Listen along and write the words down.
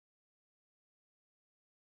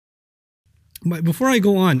But before I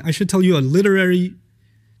go on, I should tell you a literary,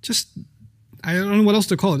 I don't know what else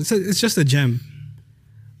to call it. It's just a gem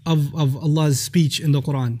of Allah's speech in the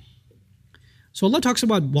Quran. So Allah talks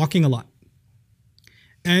about walking a lot.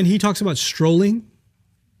 And He talks about strolling,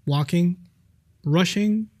 walking,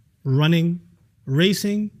 rushing, running,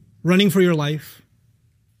 racing, running for your life,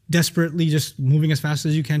 desperately just moving as fast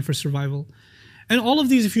as you can for survival. And all of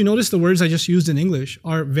these, if you notice the words I just used in English,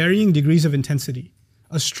 are varying degrees of intensity.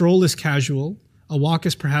 A stroll is casual, a walk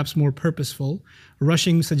is perhaps more purposeful,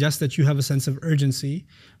 rushing suggests that you have a sense of urgency,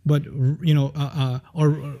 but or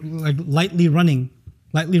like lightly running.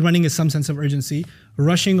 Lightly running is some sense of urgency.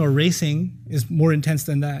 Rushing or racing is more intense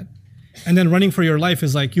than that. And then running for your life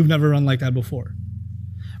is like you've never run like that before.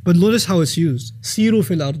 But notice how it's used. Siru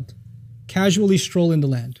fil ard. Casually stroll in the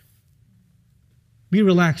land. Be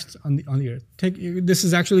relaxed on the earth. This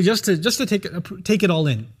is actually just to take it all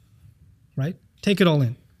in. Right? Take it all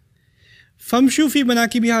in. Famshu fi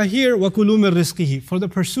manakibiha here wa kulu min rizqihi. For the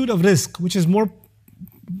pursuit of rizq, which is more,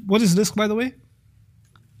 what is rizq by the way?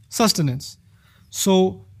 Sustenance.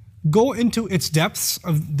 So go into its depths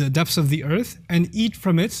of the earth and eat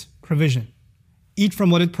from its provision. Eat from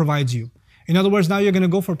what it provides you. In other words, now you're going to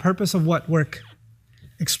go for purpose of what? Work.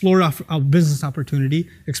 Explore a business opportunity,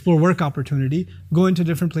 explore work opportunity, go into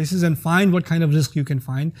different places and find what kind of rizq you can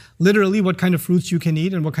find. Literally what kind of fruits you can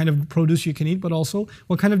eat and what kind of produce you can eat, but also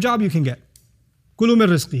what kind of job you can get. Kulu min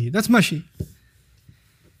rizqihi. That's mashi.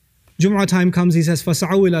 Jum'ah time comes, he says,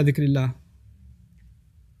 فَسَعَوْا إِلَىٰ ذِكْرِ اللَّهِ.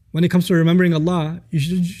 When it comes to remembering Allah, you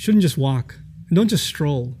shouldn't just walk. And don't just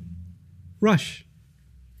stroll. Rush.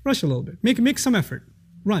 Rush a little bit. Make some effort.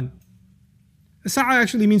 Run. Sa'a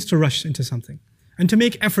actually means to rush into something. And to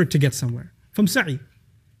make effort to get somewhere. From sa'i.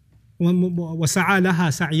 وَسَعَى لَهَا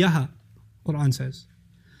سَعْيَهَا, Quran says.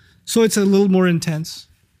 So it's a little more intense.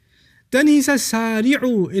 Then he says,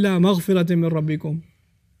 سَارِعُوا إِلَى مَغْفِرَةٍ مِّن رَبِّكُمْ.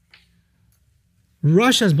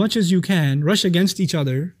 Rush as much as you can, rush against each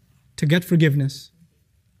other to get forgiveness.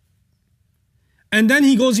 And then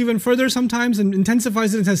he goes even further sometimes and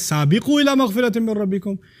intensifies it and says, سَابِقُوا إِلَى مَغْفِرَةٍ مِّن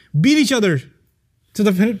رَبِّكُمْ. Beat each other to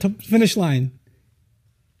the finish line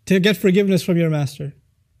to get forgiveness from your master.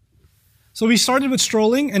 So we started with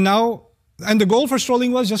strolling and the goal for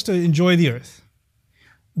strolling was just to enjoy the earth.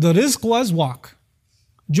 The rizq was walk.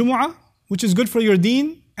 Jumu'ah, which is good for your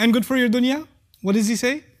deen and good for your dunya. What does he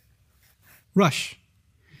say? Rush.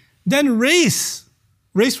 Then race.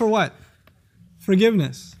 Race for what?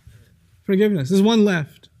 Forgiveness. Forgiveness. There's one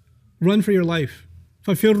left. Run for your life.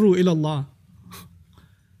 فَفِرُّوا إِلَى اللَّهِ.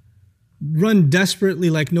 Run desperately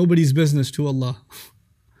like nobody's business to Allah.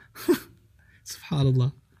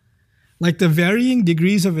 SubhanAllah. Like the varying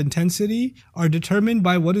degrees of intensity are determined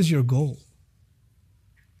by what is your goal.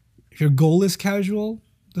 If your goal is casual,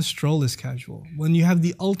 the stroll is casual. When you have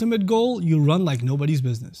the ultimate goal, you run like nobody's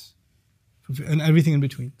business. And everything in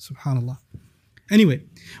between. SubhanAllah. Anyway,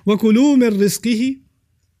 وَكُلُوا مِن رِزْقِهِ.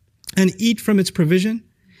 And eat from its provision.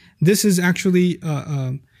 This is actually,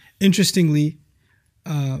 interestingly,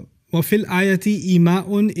 وفي الآية إيماء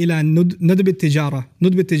إلى ندب التجارة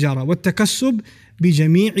والتكسب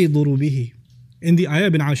بجميع ضروبه. In the ayah,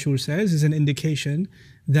 Ibn Ashur says, is an indication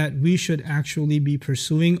that we should actually be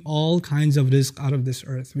pursuing all kinds of rizq out of this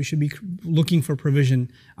earth. We should be looking for provision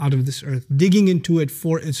out of this earth, digging into it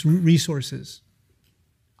for its resources.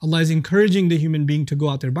 Allah is encouraging the human being to go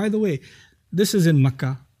out there. By the way, this is in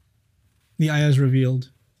Makkah. The ayah is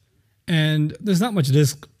revealed. And there's not much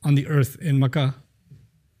rizq on the earth in Makkah.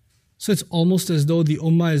 So it's almost as though the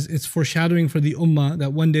ummah it's foreshadowing for the ummah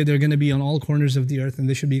that one day they're going to be on all corners of the earth and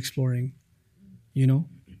they should be exploring,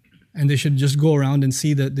 and they should just go around and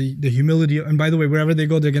see the humility. And by the way, wherever they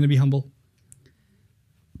go, they're going to be humble.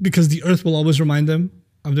 Because the earth will always remind them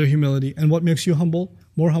of their humility. And what makes you humble,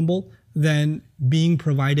 more humble than being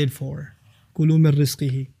provided for? Kulu min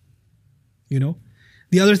rizqihi.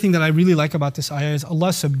 The other thing that I really like about this ayah is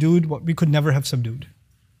Allah subdued what we could never have subdued.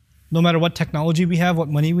 No matter what technology we have, what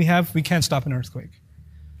money we have, we can't stop an earthquake,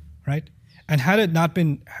 right? And had it not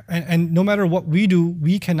been, and no matter what we do,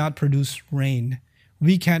 we cannot produce rain.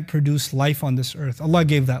 We can't produce life on this earth. Allah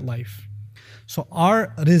gave that life. So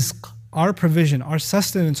our rizq, our provision, our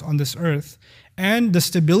sustenance on this earth, and the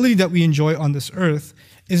stability that we enjoy on this earth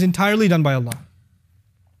is entirely done by Allah.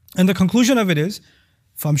 And the conclusion of it is,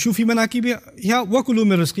 فَامْشُوا فِي مَنَاكِبِهَا وَكُلُوا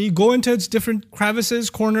مِن رِزْقِهِ. Go into its different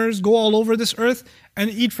crevices, corners, go all over this earth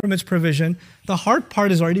and eat from its provision. The hard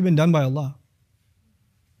part has already been done by Allah.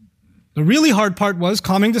 The really hard part was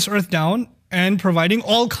calming this earth down and providing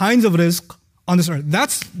all kinds of rizq on this earth.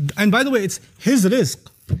 And by the way, it's His rizq.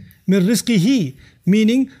 مِن رِزْقِهِ,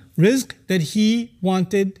 meaning rizq that He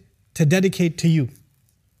wanted to dedicate to you.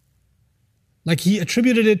 Like he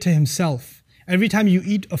attributed it to himself. Every time you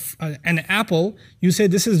eat an apple, you say,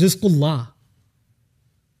 this is rizqullah.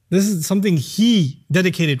 This is something he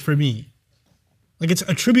dedicated for me. Like it's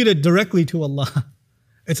attributed directly to Allah.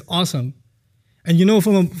 It's awesome. And you know,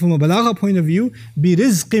 from a balagha point of view,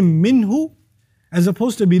 بِرِزْقٍ مِّنْهُ as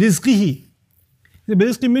opposed to بِرِزْقِهِ. The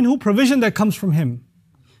بِرِزْقٍ مِّنْهُ, provision that comes from him.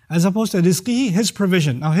 As opposed to rizqihi, his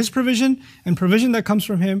provision. Now his provision and provision that comes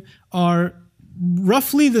from him are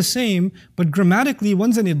roughly the same, but grammatically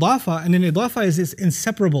one's an idafa, and an idafa is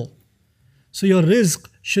inseparable. So your rizq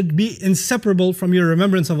should be inseparable from your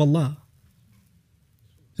remembrance of Allah.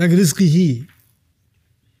 Like rizqihi.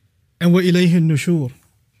 And وَإِلَيْهِ النُّشُورِ.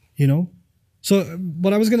 You know? So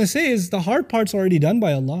what I was going to say is the hard part's already done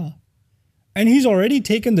by Allah. And He's already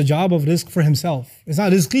taken the job of rizq for Himself. It's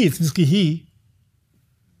not rizqi, it's rizqihi.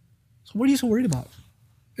 So what are you so worried about?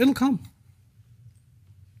 It'll come.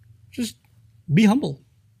 Just be humble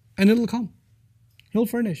and it'll come. He'll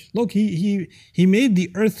furnish. Look, he made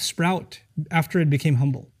the earth sprout after it became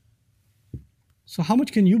humble. So how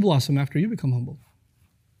much can you blossom after you become humble?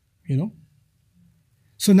 You know?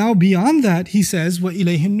 So now beyond that, he says,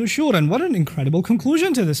 وَإِلَيْهِ النُّشُورِ. And what an incredible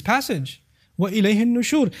conclusion to this passage. وَإِلَيْهِ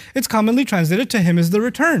النُّشُورِ. It's commonly translated to him as the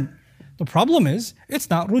return. The problem is, it's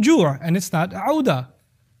not ruju' and it's not auda.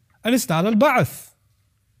 And it's not al-ba'ath.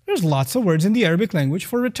 There's lots of words in the Arabic language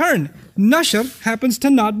for return. Nashr happens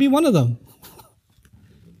to not be one of them.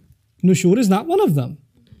 Nushur is not one of them.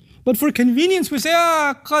 But for convenience, we say,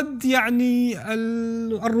 قَدْ يَعْنِي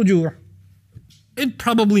الرُّجُوع. It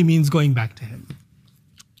probably means going back to him.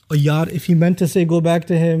 Oh, yar, if he meant to say go back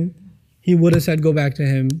to him, he would have said go back to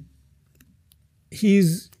him.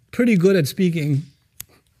 He's pretty good at speaking.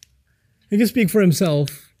 He can speak for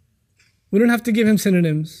himself. We don't have to give him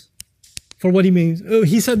synonyms for what he means. Oh,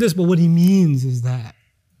 he said this, but what he means is that.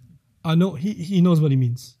 No, he knows what he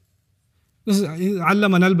means. This is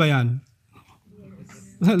علمنا البيان.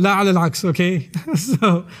 لا على العكس, okay?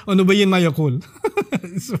 So, ونبين ما يقول.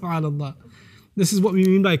 Subhanallah. This is what we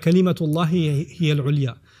mean by kalimatullahi hiya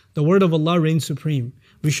al-ulya. The word of Allah reigns supreme.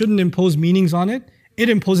 We shouldn't impose meanings on it. It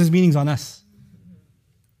imposes meanings on us.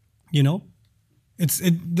 You know?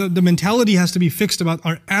 The mentality has to be fixed about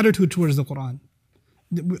our attitude towards the Quran.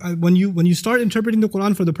 When you start interpreting the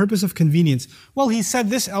Quran for the purpose of convenience, well, he said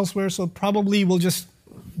this elsewhere, so probably we'll just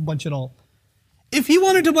bunch it all. If he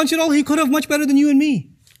wanted to bunch it all, he could have much better than you and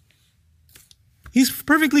me. He's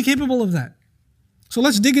perfectly capable of that. So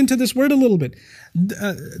let's dig into this word a little bit.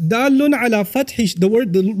 Dalun ala fathi, the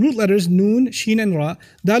root letters nun, shin and ra.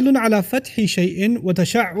 Dalun ala fathi shay'in wa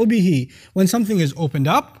tasha'ubihi. When something is opened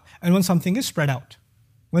up and when something is spread out.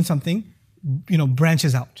 When something,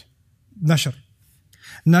 branches out. Nashr.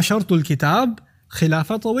 Nashartul kitab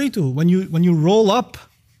khilafa tawaytuhu. When you roll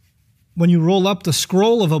up the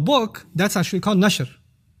scroll of a book, that's actually called nashr.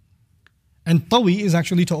 And tawi is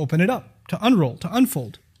actually to open it up, to unroll, to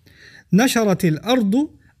unfold. Nasharatil ardu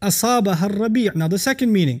asabaha ar-rabi'. Now the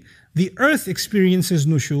second meaning, the earth experiences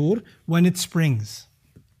nushur when it springs,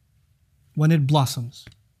 when it blossoms.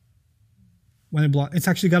 It's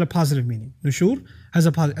actually got a positive meaning. Nushur has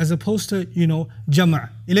a positive, as opposed to, jama',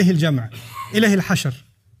 ilayhi al-jama', ilayhi al-hashr.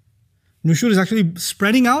 Nushur is actually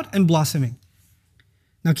spreading out and blossoming.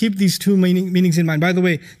 Now keep these two meanings in mind. By the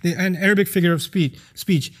way, an Arabic figure of speech,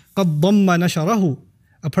 قَدْ ضَمَّ نَشَرَهُ,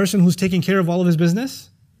 a person who's taking care of all of his business,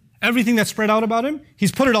 everything that's spread out about him,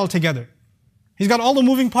 he's put it all together. He's got all the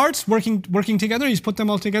moving parts working together, he's put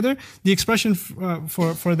them all together. The expression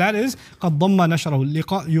for that is قَدْ ضَمَّ نَشَرَهُ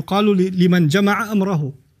يُقَالُ لِمَنْ جَمَعَ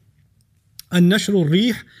أَمْرَهُ النَّشْرُ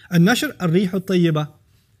الرِّيحُ النَّشْرُ الرِّيحُ الطَّيِّبَةُ.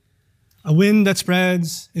 A wind that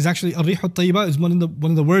spreads is actually الرِّيحُ الطَّيِّبَةُ is one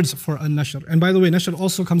of the words for an-nashr. And by the way, nashr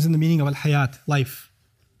also comes in the meaning of al-hayat, life.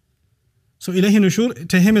 So ilayhi nushur,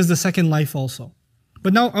 to him is the second life also.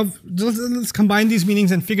 But now let's combine these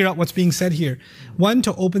meanings and figure out what's being said here. One,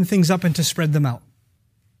 to open things up and to spread them out.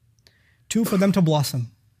 Two, for them to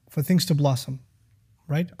blossom, for things to blossom.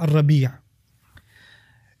 Right? Ar-Rabi'.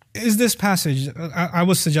 Is this passage, I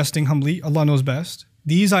was suggesting humbly, Allah knows best,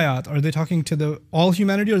 these ayat, are they talking to all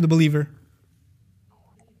humanity or the believer?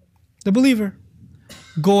 The believer.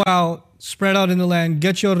 Go out, spread out in the land,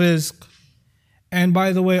 get your rizq. And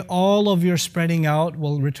by the way, all of your spreading out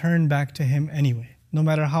will return back to Him anyway. No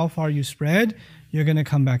matter how far you spread, you're going to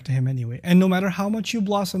come back to Him anyway. And no matter how much you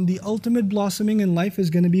blossom, the ultimate blossoming in life is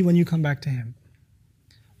going to be when you come back to Him.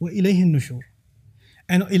 وَإِلَيْهِ النُّشُورِ.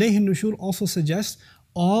 And إِلَيْهِ النُّشُورِ also suggests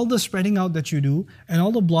all the spreading out that you do and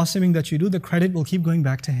all the blossoming that you do, the credit will keep going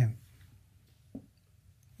back to Him.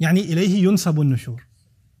 يعني إِلَيْهِ يُنْسَبُ النُّشُورِ.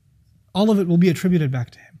 All of it will be attributed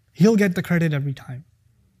back to Him. He'll get the credit every time.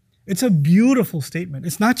 It's a beautiful statement.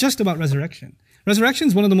 It's not just about resurrection. Resurrection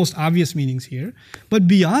is one of the most obvious meanings here. But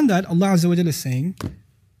beyond that, Allah Azza wa Jalla is saying,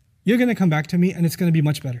 you're going to come back to me and it's going to be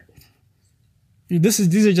much better.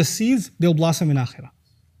 These are just seeds, they'll blossom in akhirah.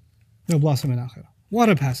 They'll blossom in akhirah. What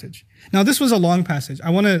a passage. Now this was a long passage. I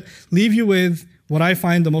want to leave you with what I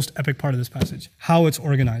find the most epic part of this passage. How it's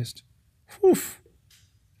organized. Whew.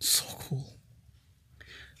 So cool.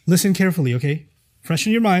 Listen carefully, okay?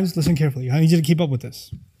 Freshen your minds, listen carefully. I need you to keep up with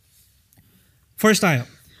this. First ayah.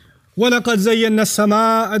 وَلَقَدْ زَيَّنَّا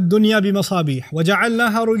السَّمَاءَ الدُّنْيَا بِمَصَابِيحَ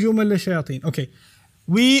وَجَعَلْنَاهَا رُجُومًا لِلشَّيَاطِينَ. Okay.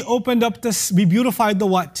 We opened up this, we beautified the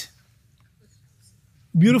what?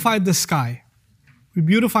 Beautified the sky. We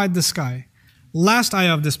beautified the sky. Last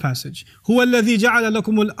ayah of this passage. هُوَ الَّذِي جَعَلَ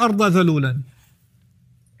لَكُمُ الْأَرْضَ ذَلُولًا.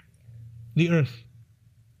 The earth.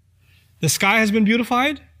 The sky has been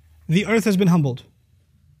beautified, the earth has been humbled.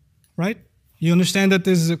 Right? You understand that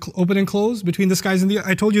there's an open and close between the skies and the earth?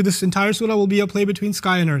 I told you this entire surah will be a play between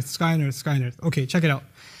sky and earth, sky and earth, sky and earth. Okay, check it out.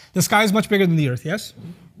 The sky is much bigger than the earth, yes?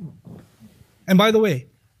 And by the way,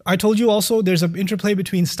 I told you also there's an interplay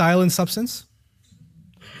between style and substance.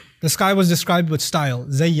 The sky was described with style,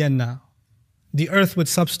 زَيَّنَّا. The earth with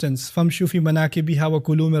substance, فَامْشُوا فِي مَنَاكِبِهَا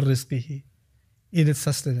وَكُلُوا مِنْ رِزْقِهِ. Eat its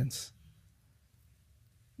sustenance.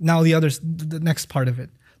 Now the next part of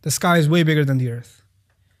it. The sky is way bigger than the earth.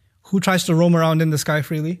 Who tries to roam around in the sky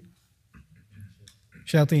freely?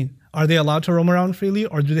 Shayateen. Are they allowed to roam around freely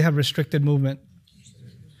or do they have restricted movement?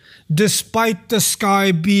 Despite the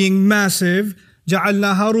sky being massive,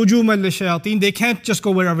 جَعَلْنَاهَا رُجُومًا لِلشَّيَاطِينَ. They can't just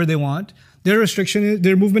go wherever they want. Their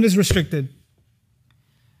movement is restricted.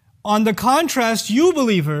 On the contrast, you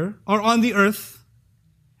believer are on the earth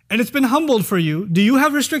and it's been humbled for you. Do you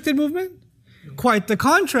have restricted movement? Quite the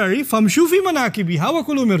contrary. فَامْشُوا فِي مَنَاكِبِهَا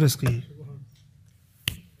وَكُلُوا مِنْ رِزْقِهِ.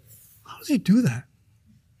 How does he do that?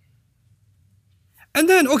 And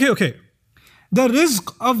then, okay. The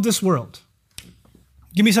rizq of this world.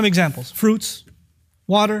 Give me some examples. Fruits,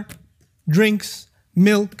 water, drinks,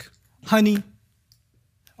 milk, honey.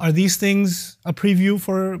 Are these things a preview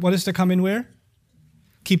for what is to come in where?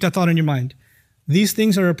 Keep that thought in your mind. These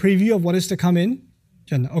things are a preview of what is to come in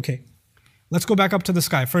Jannah. Okay. Let's go back up to the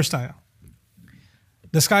sky. First ayah.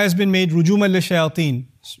 The sky has been made rujuman lishayateen.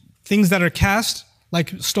 Things that are cast, like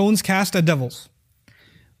stones cast at devils.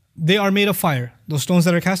 They are made of fire. Those stones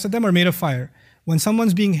that are cast at them are made of fire. When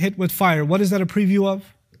someone's being hit with fire, what is that a preview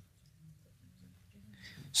of?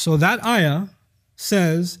 So that ayah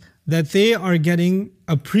says that they are getting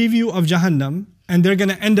a preview of Jahannam and they're going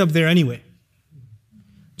to end up there anyway.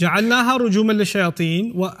 جَعَلْنَاهَا رُجُومًا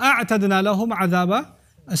لِلشَّيَاطِينَ وَأَعْتَدْنَا لَهُمْ عَذَابَ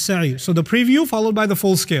السَّعِيرِ. So the preview followed by the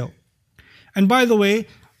full scale. And by the way,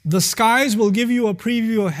 the skies will give you a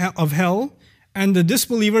preview of hell and the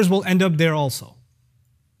disbelievers will end up there also.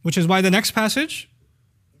 Which is why the next passage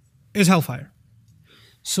is hellfire.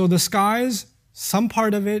 So the skies, some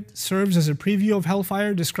part of it serves as a preview of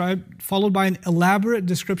hellfire, followed by an elaborate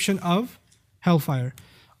description of hellfire.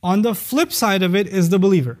 On the flip side of it is the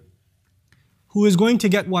believer, who is going to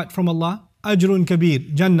get what from Allah? Ajrun kabir,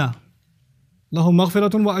 Jannah. Lahum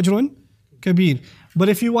maghfiratun wa ajrun kabir. But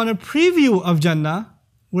if you want a preview of Jannah,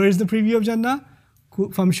 where is the preview of Jannah?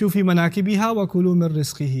 فَامْشُوا فِي مَنَاكِبِهَا وَكُلُوا مِنْ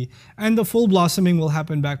رِزْقِهِ. And the full blossoming will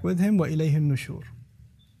happen back with him. وَإِلَيْهِ النُّشُورِ.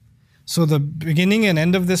 So the beginning and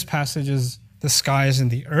end of this passage is the skies and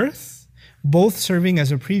the earth, both serving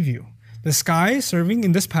as a preview. The sky serving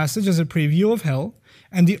in this passage as a preview of hell,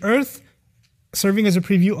 and the earth serving as a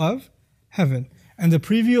preview of heaven. And the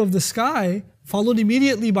preview of the sky followed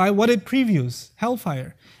immediately by what it previews,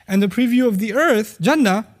 hellfire. And the preview of the earth,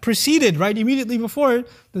 Jannah, preceded right immediately before it,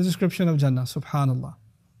 the description of Jannah, subhanallah.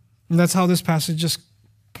 And that's how this passage just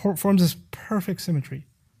forms this perfect symmetry.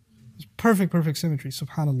 Perfect symmetry,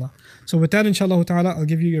 subhanallah. So with that, inshallah ta'ala, I'll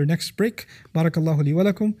give you your next break. Barakallahu li wa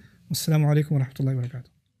lakum. Wassalamu alaikum wa rahmatullahi wa barakatuh.